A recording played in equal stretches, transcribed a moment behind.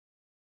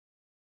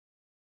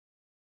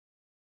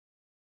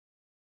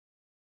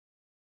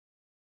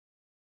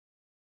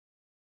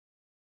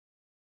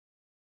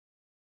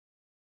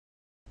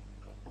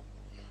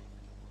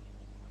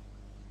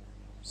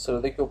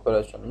Sıradaki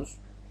operasyonumuz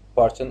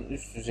parçanın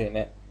üst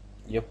yüzeyine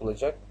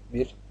yapılacak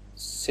bir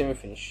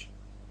semifinish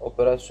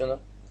operasyonu.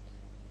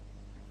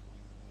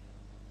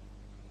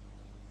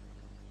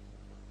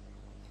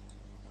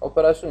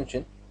 Operasyon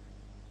için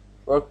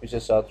Workpiece'e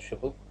sağ tuş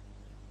yapıp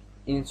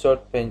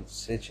Insert Pen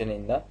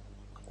seçeneğinden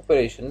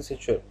Operation'ı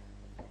seçiyorum.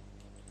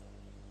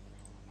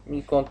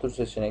 Mill Contour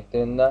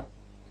seçeneklerinden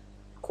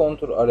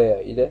Contour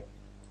Area ile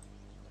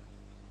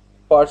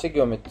parça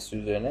geometrisi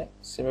üzerine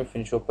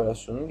semifinish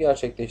operasyonunu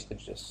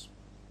gerçekleştireceğiz.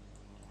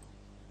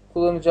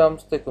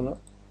 Kullanacağımız takımı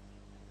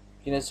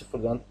yine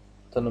sıfırdan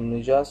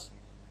tanımlayacağız.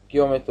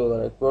 Geometri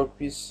olarak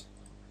Workpiece,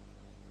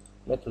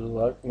 metod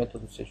olarak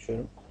metodu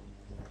seçiyorum.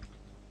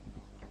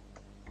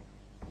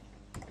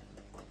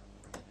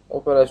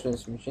 Operasyon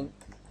ismi için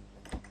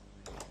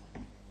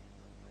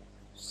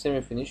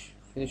semifinish,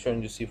 finish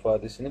öncesi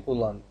ifadesini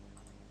kullandım.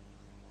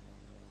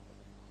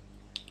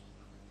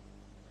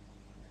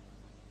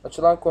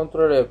 Açılan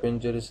kontrol area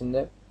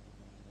penceresinde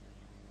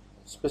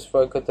Specify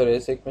Cut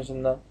Area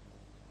sekmesinden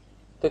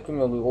takım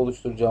yolu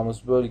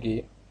oluşturacağımız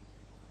bölgeyi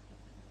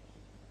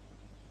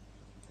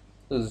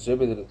hızlıca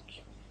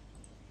belirledik.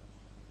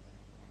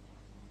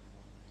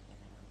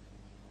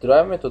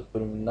 Drive metot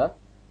bölümünden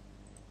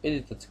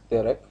Edit'e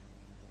tıklayarak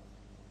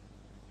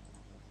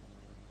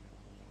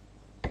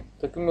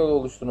takım yolu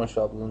oluşturma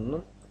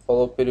şablonunun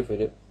Follow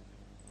periferi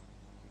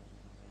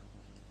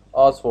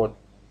Outward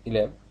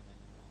ile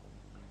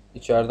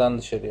içeriden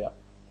dışarıya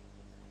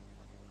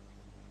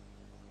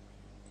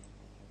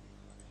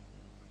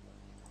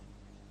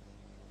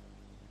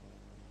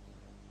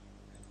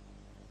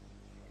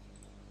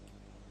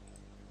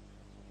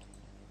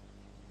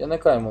yana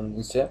kaymanın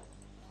ise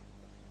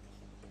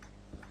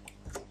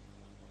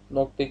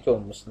nokta 2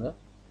 olmasını,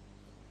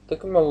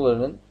 takım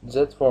yollarının Z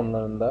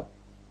formlarında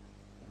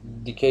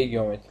dikey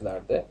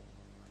geometrilerde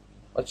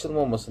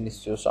açılmamasını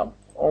istiyorsam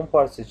on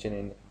part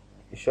seçeneğini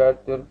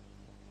işaretliyorum.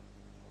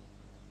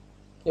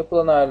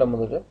 Yapılan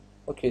ayarlamaları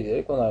OK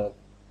diyerek onayladım.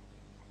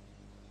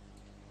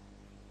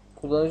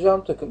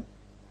 Kullanacağım takım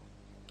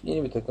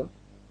yeni bir takım.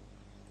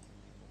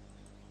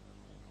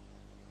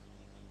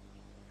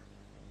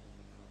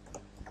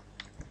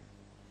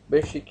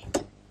 Beşlik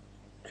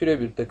küre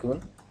bir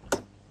takımın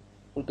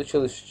burada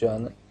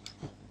çalışacağını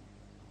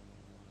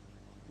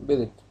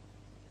belirttim.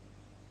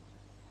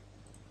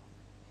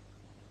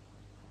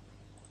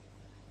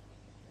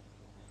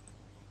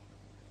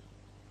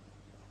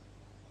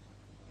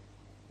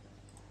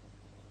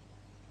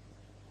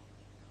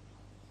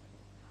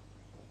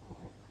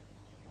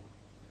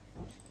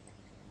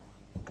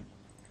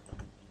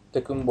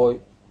 Takım boy,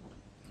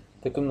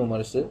 takım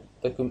numarası,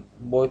 takım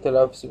boy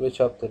telafisi ve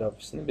çap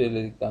telafisini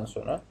belirledikten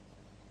sonra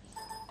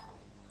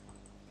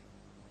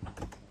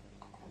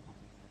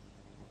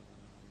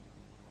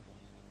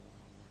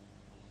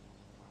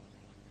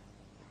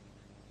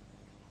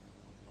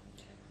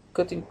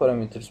Cutting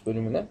Parameters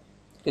bölümüne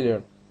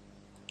geliyorum.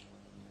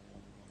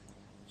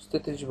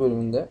 Strateji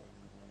bölümünde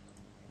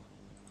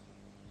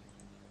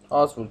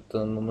Outward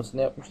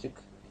tanımlamasını yapmıştık.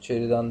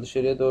 İçeriden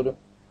dışarıya doğru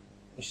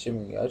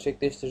işlemini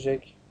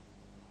gerçekleştirecek.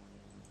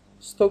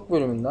 Stok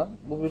bölümünden,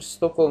 bu bir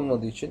stok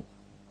olmadığı için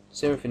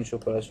semifinish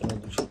operasyonu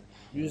olduğu için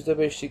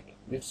 %5'lik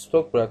bir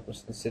stok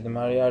bırakmasını istedim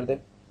her yerde.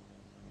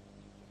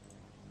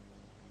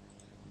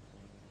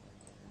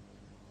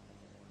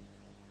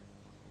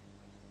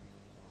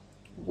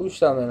 Bu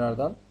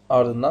işlemlerin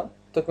ardından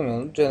takım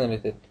yolunu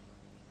generate ettim.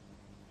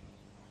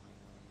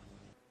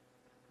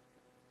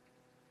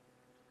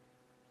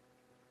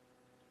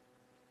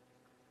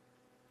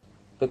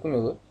 Takım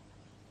yolu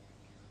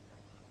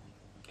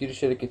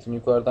giriş hareketini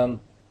yukarıdan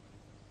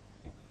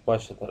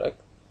başlatarak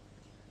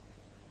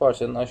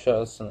parçanın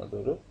aşağısına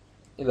doğru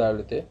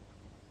ilerledi.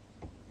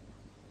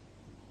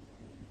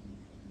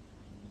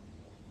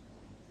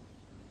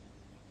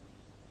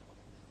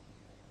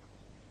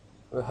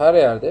 Ve her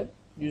yerde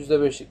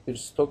 %5'lik bir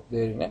stok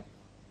değerini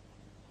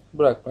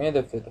bırakmayı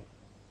hedefledi.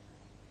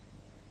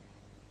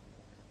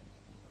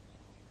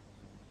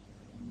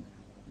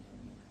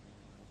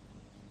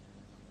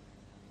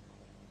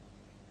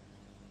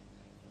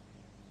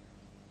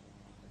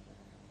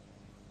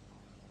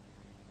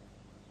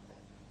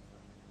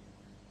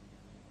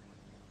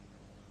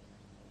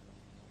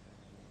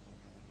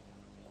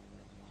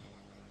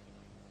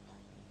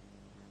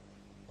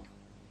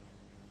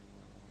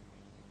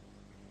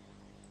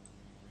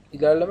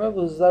 İlerleme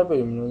ve hızlar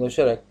bölümüne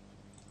ulaşarak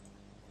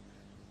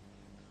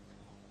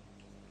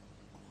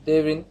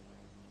devrin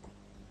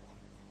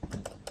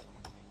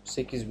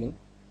 8000,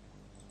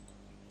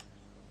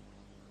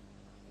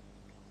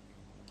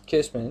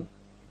 kesmenin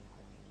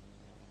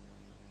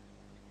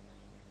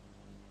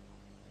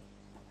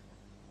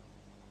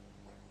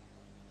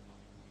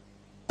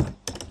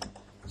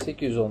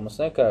 800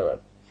 olmasına karar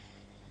verdim.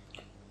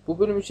 Bu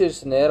bölüm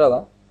içerisinde yer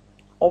alan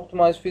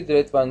Optimize Feed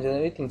Rate when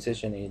Generating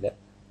seçeneğiyle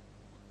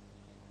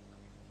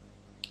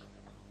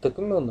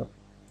takım yolunu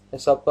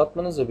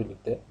hesaplatmanızla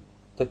birlikte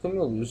takım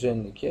yolu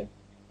üzerindeki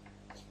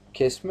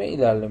kesme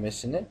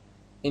ilerlemesini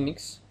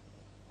NX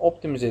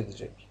optimize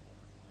edecek.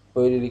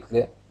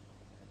 Böylelikle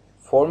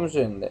form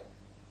üzerinde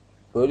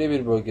böyle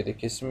bir bölgede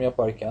kesim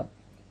yaparken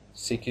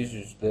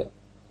 800'de,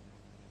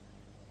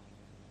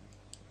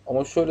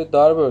 ama şöyle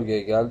dar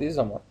bölgeye geldiği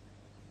zaman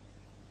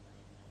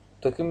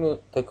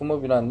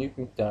takıma binen yük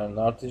miktarının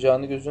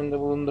artacağını göz önünde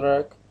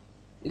bulundurarak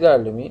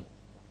ilerlemeyi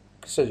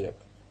kısacak.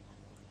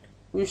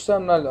 Bu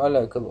işlemlerle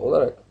alakalı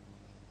olarak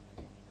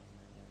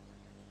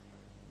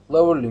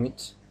lower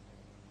limit,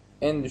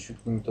 en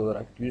düşük limit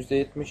olarak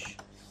 %70,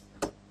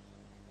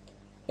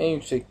 en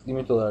yüksek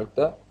limit olarak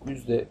da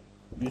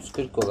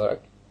 %140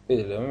 olarak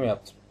belirlememi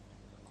yaptım.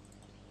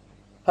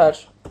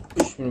 Her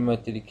 3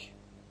 milimetrelik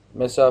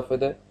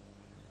mesafede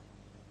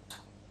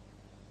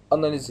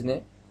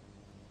analizini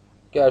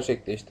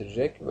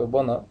gerçekleştirecek ve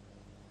bana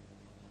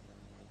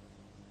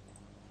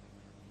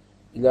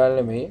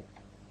ilerlemeyi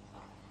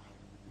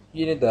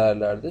yeni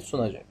değerlerde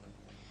sunacak.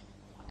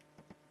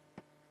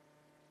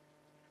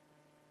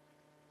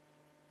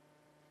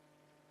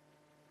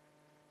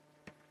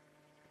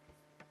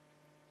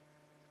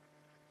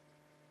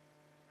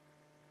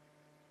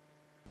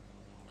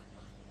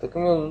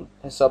 Takım yolunun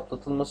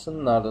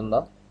hesaplatılmasının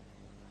ardından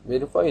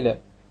verify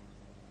ile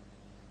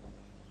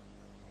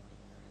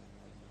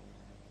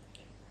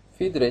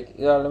feed rate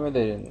ilerleme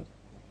değerinin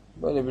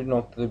böyle bir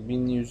noktada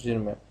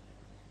 1120,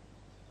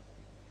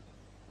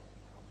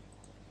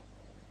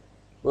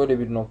 böyle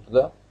bir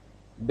noktada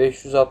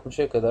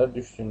 560'a kadar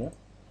düştüğünü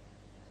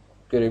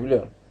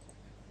görebiliyorum.